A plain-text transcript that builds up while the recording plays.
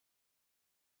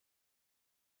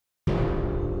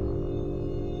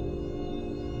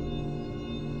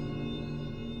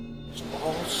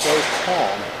all so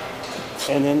calm,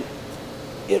 and then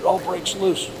it all breaks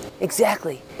loose.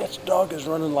 Exactly. That dog is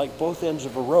running like both ends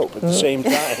of a rope at the same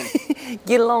time.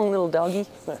 Get along, little doggy,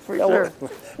 for sure.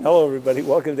 Hello, everybody.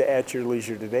 Welcome to At Your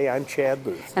Leisure today. I'm Chad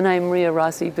Booth. And I'm Ria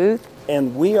Rossi Booth.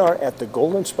 And we are at the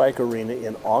Golden Spike Arena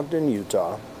in Ogden,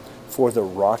 Utah for the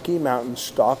Rocky Mountain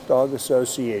Stockdog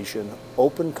Association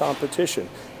Open Competition.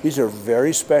 These are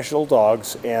very special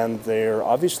dogs, and they're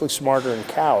obviously smarter than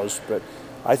cows, but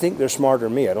I think they're smarter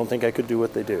than me. I don't think I could do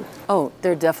what they do. Oh,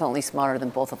 they're definitely smarter than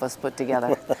both of us put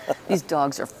together. These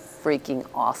dogs are freaking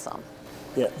awesome.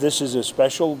 Yeah, this is a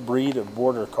special breed of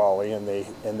border collie, and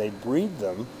they breed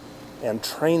them and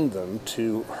train them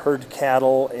to herd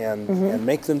cattle and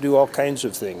make them do all kinds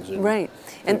of things. Right,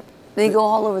 and they go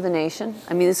all over the nation.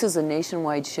 I mean, this is a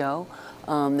nationwide show.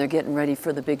 They're getting ready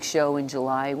for the big show in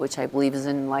July, which I believe is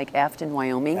in like Afton,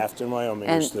 Wyoming. Afton, Wyoming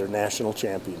is their national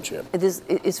championship.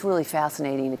 It's really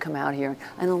fascinating to come out here.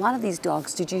 And a lot of these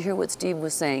dogs, did you hear what Steve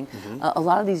was saying? A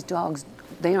lot of these dogs,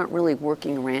 they aren't really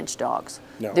working ranch dogs.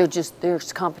 No. They're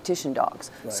competition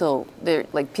dogs. Right. So they're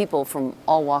like people from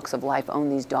all walks of life own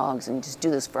these dogs and just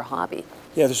do this for hobby.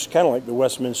 Yeah, this is kind of like the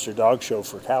Westminster Dog Show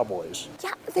for cowboys.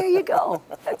 Yeah, there you go.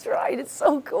 That's right. It's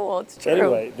so cool. It's true.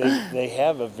 Anyway, they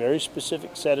have a very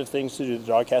specific set of things to do. The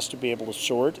dog has to be able to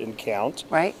sort and count,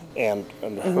 right, and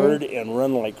herd and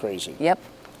run like crazy. Yep,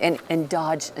 and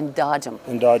dodge them. And dodge the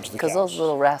cows. Because those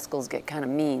little rascals get kind of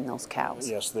mean, those cows.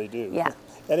 Yes, they do. Yeah.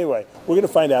 Anyway, we're going to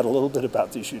find out a little bit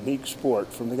about this unique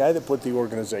sport from the guy that put the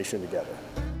organization together.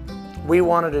 We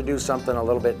wanted to do something a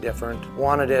little bit different.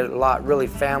 Wanted it a lot really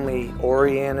family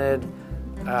oriented,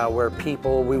 where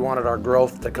we wanted our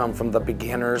growth to come from the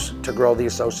beginners to grow the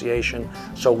association.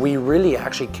 So we really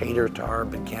actually cater to our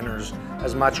beginners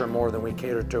as much or more than we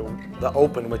cater to the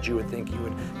open, which you would think you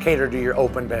would cater to your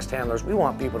open best handlers. We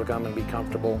want people to come and be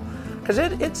comfortable, because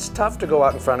it's tough to go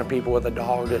out in front of people with a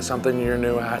dog at something you're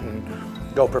new at and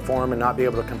go perform and not be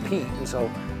able to compete. And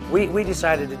so we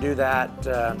decided to do that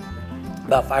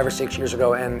about 5 or 6 years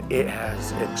ago, and it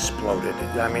has exploded.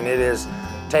 I mean, it is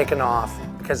taken off,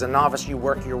 because a novice, you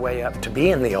work your way up to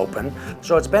be in the open.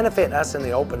 So it's benefiting us in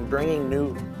the open, bringing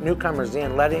newcomers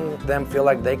in, letting them feel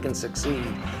like they can succeed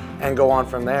and go on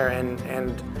from there.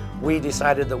 And we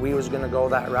decided that we was gonna go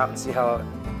that route and see how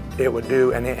it would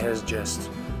do, and it has just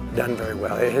done very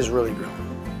well. It has really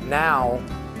grown. Now,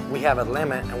 we have a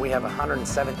limit, and we have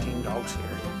 117 dogs here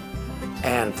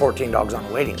and 14 dogs on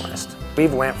the waiting list.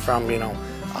 We've went from,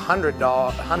 100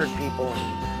 people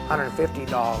and 150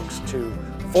 dogs to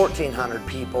 1,400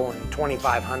 people and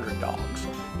 2,500 dogs.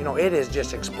 It has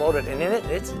just exploded, and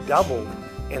it's doubled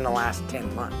in the last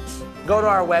 10 months. Go to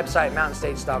our website,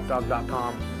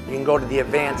 mountainstatestockdog.com. You can go to the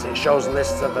events. It shows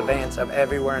lists of events of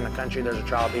everywhere in the country. There's a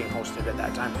trial being hosted at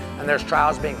that time, and there's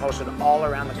trials being hosted all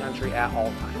around the country at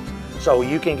all times. So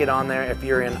you can get on there. If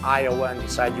you're in Iowa and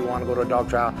decide you want to go to a dog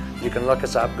trial, you can look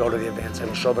us up, go to the events, and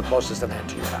it'll show the closest event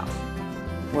to your house.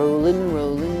 Rolling,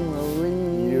 rolling, rolling.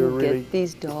 Get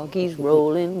these doggies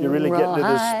rolling. You're really getting to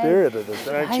the spirit of this,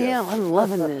 aren't you? I am. I'm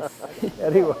loving this.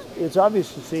 Anyway, it's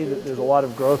obvious to see that there's a lot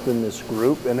of growth in this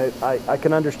group, and I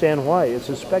can understand why. It's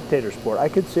a spectator sport. I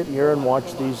could sit here and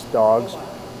watch these dogs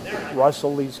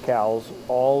rustle these cows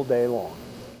all day long.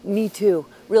 Me too.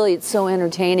 Really, it's so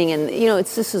entertaining, and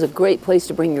this is a great place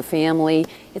to bring your family.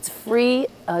 It's free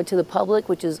to the public,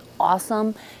 which is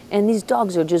awesome, and these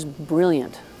dogs are just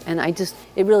brilliant. And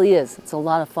it really is. It's a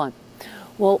lot of fun.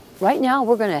 Well, right now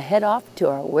we're going to head off to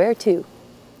our where to.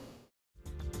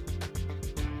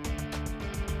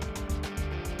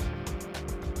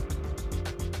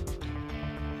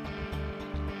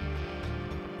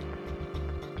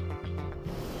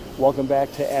 Welcome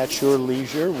back to At Your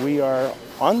Leisure. We are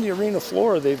on the arena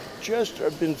floor. They've just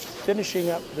been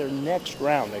finishing up their next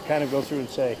round. They kind of go through and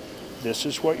say, this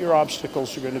is what your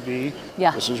obstacles are going to be.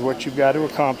 Yeah. This is what you've got to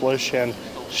accomplish. And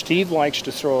Steve likes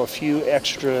to throw a few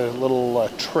extra little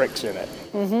tricks in it.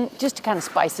 Just to kind of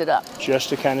spice it up. Just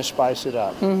to kind of spice it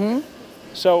up.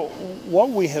 So what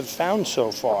we have found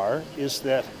so far is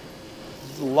that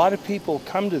a lot of people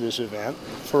come to this event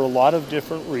for a lot of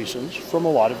different reasons from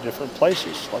a lot of different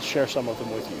places. Let's share some of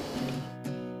them with you.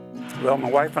 Well,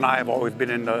 my wife and I have always been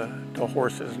into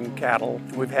horses and cattle.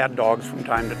 We've had dogs from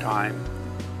time to time,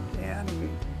 and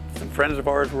some friends of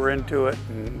ours were into it,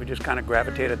 and we just kind of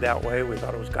gravitated that way. We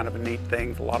thought it was kind of a neat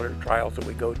thing. A lot of the trials that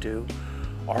we go to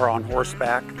are on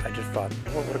horseback. I just thought,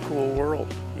 oh, what a cool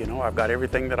world. I've got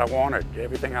everything that I wanted,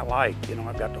 everything I like.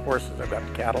 I've got the horses, I've got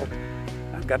the cattle,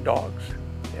 I've got dogs,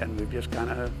 and we've just kind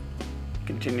of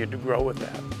continued to grow with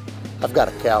that. I've got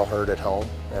a cow herd at home,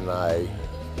 and I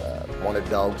wanted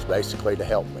dogs basically to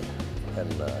help me.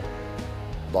 And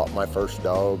bought my first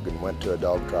dog and went to a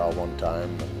dog trial one time.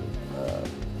 And,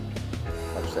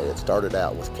 like I say, it started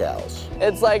out with cows.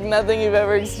 It's like nothing you've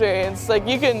ever experienced. Like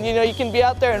you can be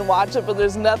out there and watch it, but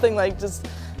there's nothing like just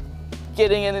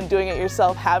getting in and doing it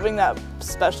yourself, having that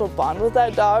special bond with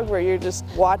that dog where you're just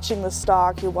watching the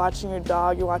stock, you're watching your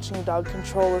dog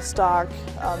control the stock.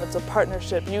 It's a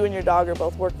partnership. You and your dog are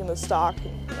both working the stock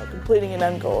and completing an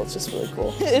end goal. It's just really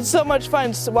cool. It's so much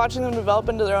fun watching them develop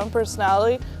into their own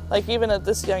personality. Like even at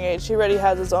this young age, he already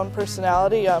has his own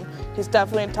personality. He's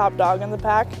definitely a top dog in the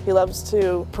pack. He loves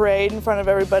to parade in front of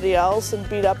everybody else and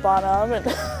beat up on them.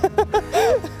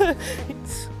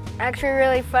 It's actually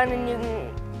really fun, and you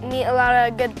can meet a lot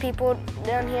of good people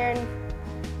down here, and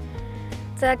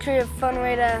it's actually a fun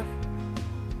way to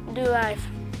do life.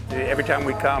 Every time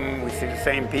we come, we see the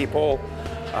same people.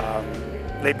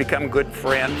 They become good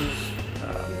friends.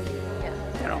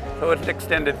 You know, so it's an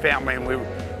extended family, and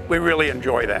we really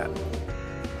enjoy that.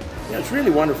 Yeah, it's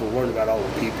really wonderful to learn about all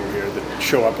the people here that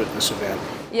show up at this event.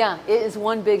 Yeah, it is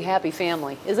one big happy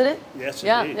family, isn't it? Yes,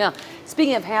 yeah, indeed. Yeah.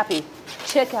 Speaking of happy,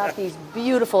 check out these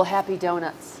beautiful happy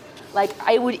donuts. Like,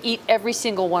 I would eat every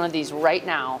single one of these right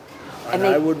now. And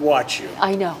I would watch you.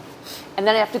 I know. And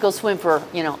then I have to go swim for,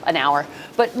 you know, an hour.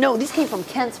 But no, these came from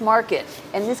Kent's Market,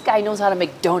 and this guy knows how to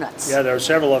make donuts. Yeah, there are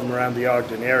several of them around the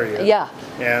Ogden area. Yeah.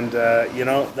 And, you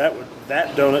know, that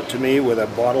donut to me with a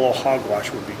bottle of hogwash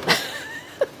would be perfect.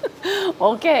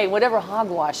 Okay, whatever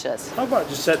hogwash is. How about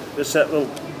just that little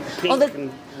pink and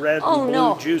red and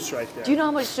blue juice right there? Do you know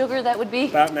how much sugar that would be?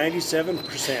 About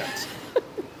 97%.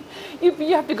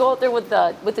 You have to go out there with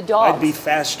the dogs. I'd be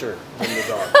faster than the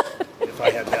dogs if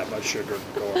I had that much sugar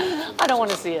going. I don't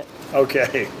want to see it.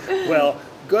 Okay, well,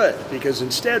 good, because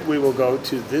instead we will go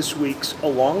to this week's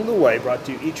Along the Way, brought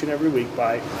to you each and every week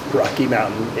by Rocky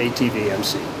Mountain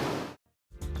ATVMC.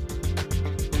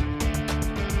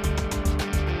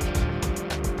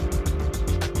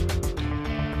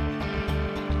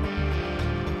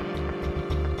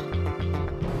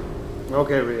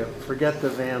 Okay, Ria, forget the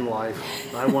van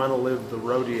life. I want to live the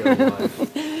rodeo life.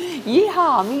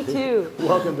 Yeehaw, me too.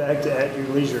 Welcome back to At Your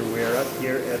Leisure. We're up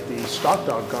here at the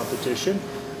Stockdog competition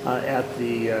at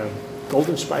the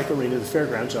Golden Spike Arena, the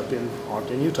fairgrounds up in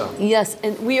Ogden, Utah. Yes,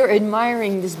 and we are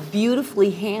admiring this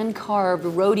beautifully hand-carved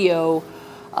rodeo.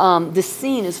 The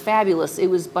scene is fabulous. It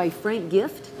was by Frank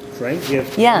Gift. Frank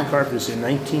Gift carved this in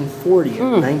 1940.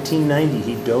 In 1990,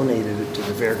 he donated it to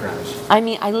the fairgrounds. I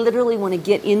mean, I literally want to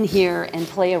get in here and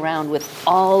play around with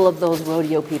all of those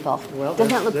rodeo people. Well,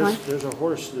 doesn't that look fun? There's a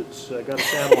horse that's got a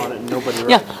saddle on it and nobody rides.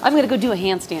 Yeah, I'm going to go do a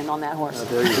handstand on that horse.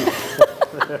 There you go.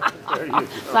 There you go.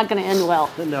 It's not going to end well.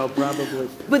 No, probably.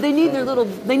 But they need the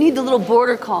little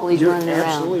border collies running around. You're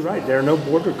absolutely right. There are no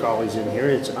border collies in here.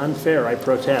 It's unfair. I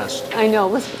protest. I know.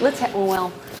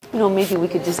 Well, you know, maybe we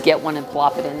could just get one and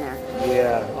plop it in there.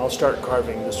 Yeah, I'll start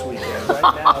carving this weekend. Right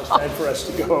now, it's time for us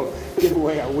to go give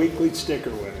away our weekly sticker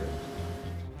winner.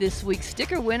 This week's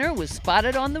sticker winner was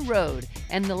spotted on the road,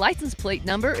 and the license plate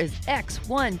number is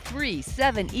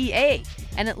X137EA.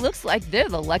 And it looks like they're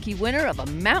the lucky winner of a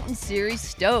Mountain Series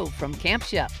stove from Camp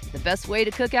Chef, the best way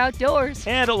to cook outdoors.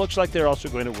 And it looks like they're also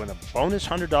going to win a bonus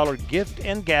 $100 gift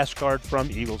and gas card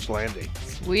from Eagles Landing.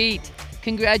 Sweet.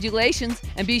 Congratulations,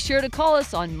 and be sure to call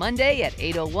us on Monday at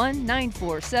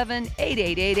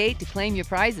 801-947-8888 to claim your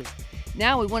prizes.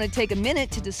 Now we want to take a minute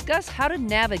to discuss how to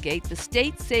navigate the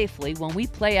state safely when we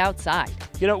play outside.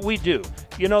 You know, we do.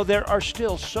 You know, there are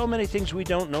still so many things we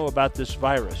don't know about this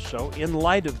virus. So in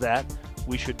light of that,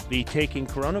 we should be taking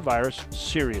coronavirus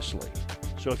seriously.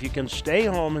 So if you can stay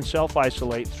home and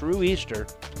self-isolate through Easter,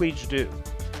 please do.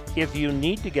 If you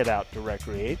need to get out to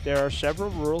recreate, there are several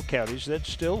rural counties that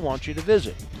still want you to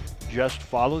visit. Just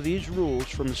follow these rules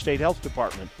from the State Health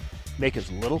Department. Make as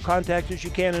little contact as you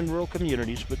can in rural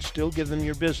communities, but still give them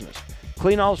your business.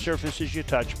 Clean all surfaces you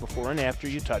touch before and after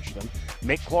you touch them.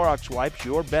 Make Clorox wipes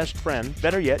your best friend.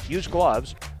 Better yet, use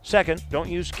gloves. Second, don't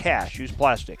use cash, use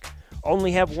plastic.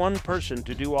 Only have one person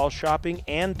to do all shopping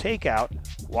and takeout.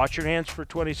 Wash your hands for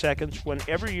 20 seconds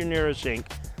whenever you're near a sink.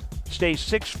 Stay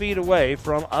 6 feet away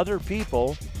from other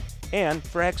people. And,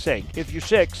 for heck's sake, if you're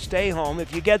sick, stay home.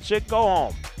 If you get sick, go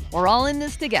home. We're all in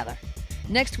this together.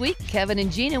 Next week, Kevin and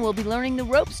Gina will be learning the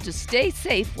ropes to stay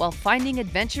safe while finding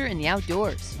adventure in the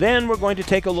outdoors. Then we're going to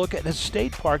take a look at a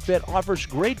state park that offers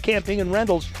great camping and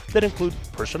rentals that include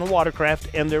personal watercraft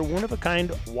and their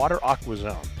one-of-a-kind water aqua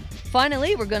zone.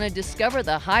 Finally, we're going to discover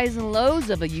the highs and lows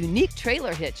of a unique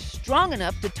trailer hitch strong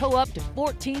enough to tow up to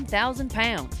 14,000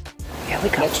 pounds. Here we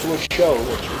go. Next to a show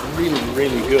that's really,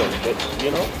 really good. But,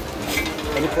 you know,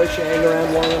 any place you hang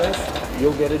around long enough,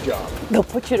 you'll get a job. They'll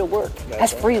put you to work.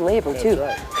 That's free labor, too.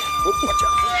 That's right. Watch out.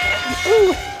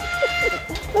 Ooh.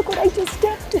 Look what I just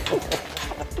stepped in.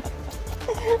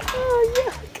 Oh,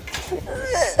 yuck.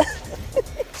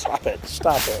 Stop it,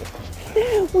 stop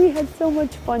it. We had so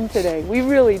much fun today. We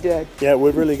really did. Yeah,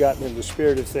 we've really gotten in the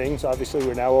spirit of things. Obviously,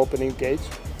 we're now opening gates.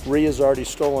 Ria's already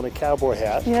stolen a cowboy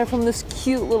hat. Yeah, from this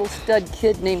cute little stud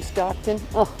kid named Stockton.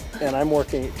 Oh. And I'm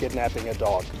working at kidnapping a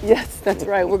dog. Yes, that's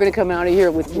right. We're going to come out of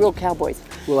here with real cowboys.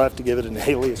 We'll have to give it an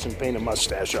alias and paint a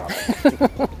mustache on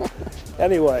it.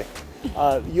 Anyway,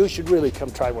 you should really come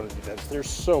try one of the events. They're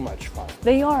so much fun.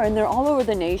 They are, and they're all over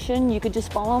the nation. You could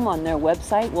just follow them on their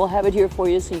website. We'll have it here for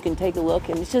you so you can take a look.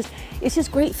 And it's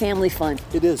just great family fun.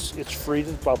 It is. It's free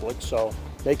to the public, so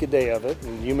make a day of it,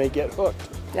 and you may get hooked.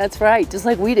 That's right, just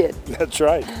like we did. That's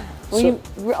right. Well,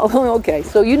 okay,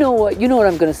 so you know what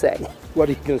I'm going to say. What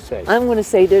are you going to say? I'm going to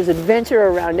say there's adventure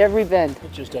around every bend.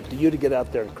 It's just up to you to get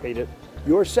out there and create it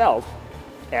yourself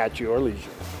at your leisure.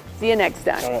 See you next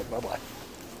time. All right, bye-bye.